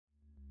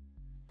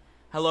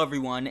Hello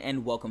everyone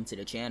and welcome to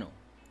the channel.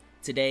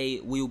 Today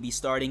we will be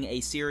starting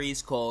a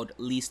series called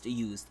Least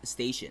Used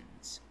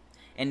Stations.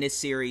 In this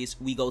series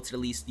we go to the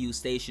least used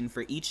station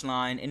for each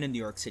line in the New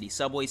York City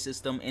subway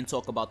system and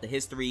talk about the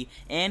history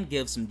and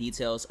give some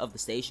details of the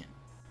station.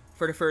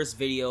 For the first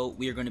video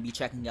we are going to be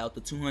checking out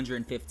the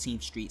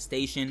 215th Street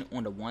station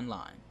on the 1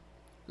 line.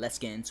 Let's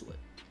get into it.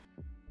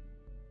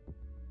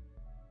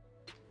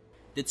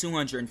 The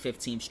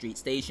 215th Street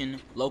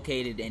station,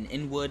 located in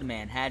Inwood,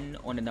 Manhattan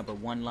on the number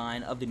 1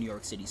 line of the New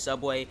York City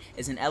subway,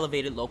 is an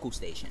elevated local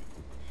station.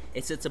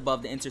 It sits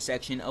above the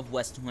intersection of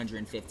West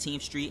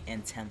 215th Street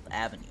and 10th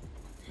Avenue.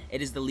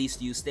 It is the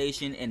least used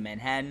station in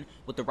Manhattan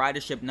with the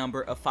ridership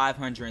number of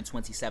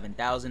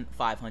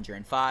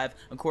 527,505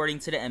 according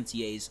to the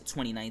MTA's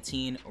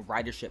 2019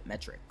 ridership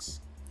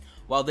metrics.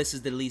 While this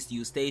is the least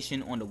used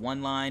station on the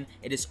 1 line,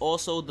 it is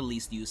also the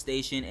least used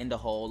station in the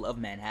whole of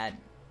Manhattan.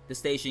 The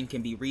station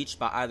can be reached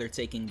by either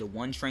taking the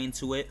 1 train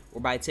to it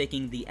or by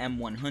taking the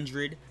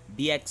M100,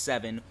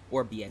 BX7,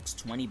 or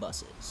BX20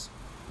 buses.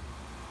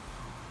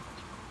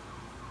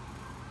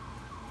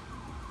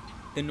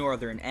 The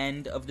northern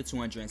end of the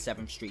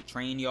 207th Street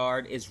train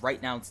yard is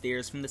right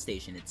downstairs from the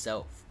station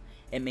itself.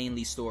 It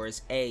mainly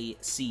stores A,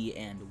 C,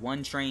 and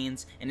 1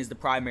 trains and is the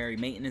primary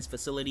maintenance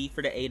facility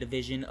for the A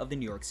division of the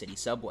New York City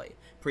subway,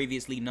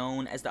 previously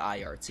known as the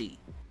IRT.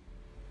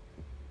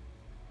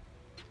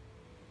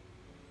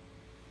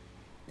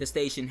 The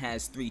station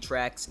has 3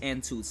 tracks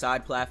and 2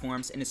 side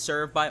platforms and is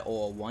served by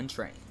all 1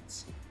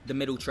 trains. The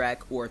middle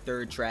track, or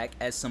 3rd track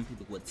as some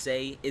people would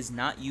say, is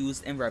not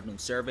used in revenue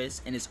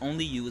service and is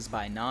only used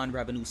by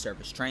non-revenue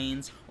service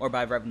trains or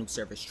by revenue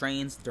service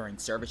trains during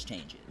service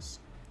changes.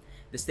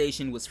 The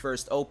station was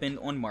first opened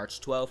on March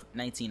 12,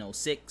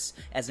 1906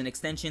 as an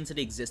extension to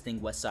the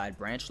existing West Side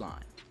branch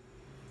line.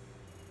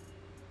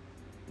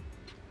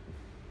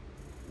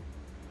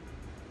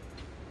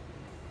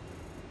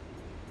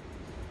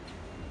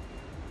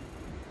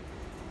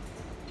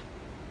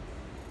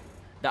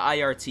 The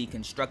IRT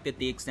constructed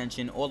the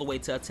extension all the way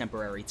to a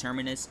temporary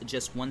terminus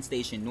just 1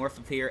 station north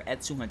of here at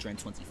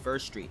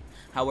 221st Street.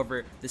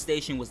 However, the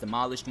station was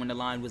demolished when the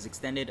line was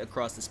extended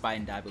across the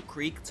Spidey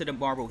Creek to the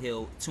Marble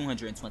Hill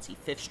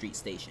 225th Street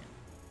station.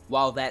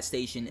 While that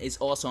station is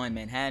also in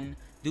Manhattan,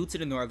 due to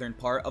the northern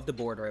part of the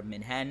border of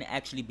Manhattan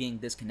actually being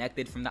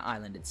disconnected from the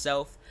island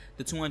itself,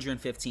 the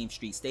 215th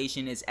Street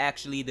station is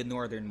actually the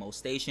northernmost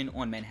station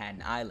on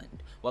Manhattan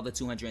Island, while the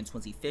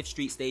 225th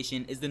Street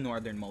station is the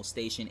northernmost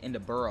station in the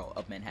borough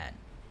of Manhattan.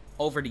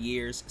 Over the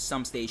years,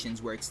 some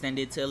stations were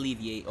extended to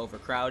alleviate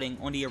overcrowding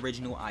on the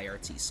original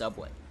IRT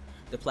subway.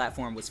 The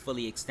platform was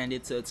fully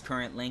extended to its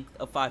current length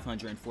of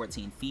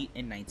 514 feet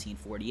in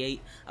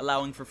 1948,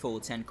 allowing for full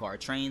 10-car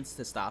trains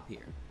to stop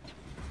here.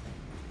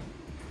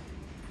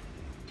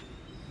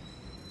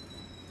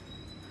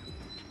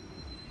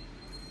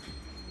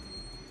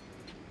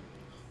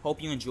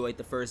 Hope you enjoyed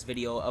the first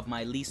video of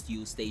my least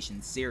used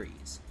stations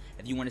series.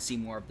 If you want to see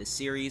more of this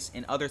series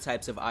and other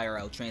types of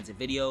IRL transit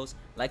videos,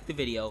 like the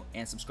video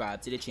and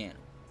subscribe to the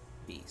channel.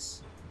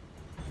 Peace.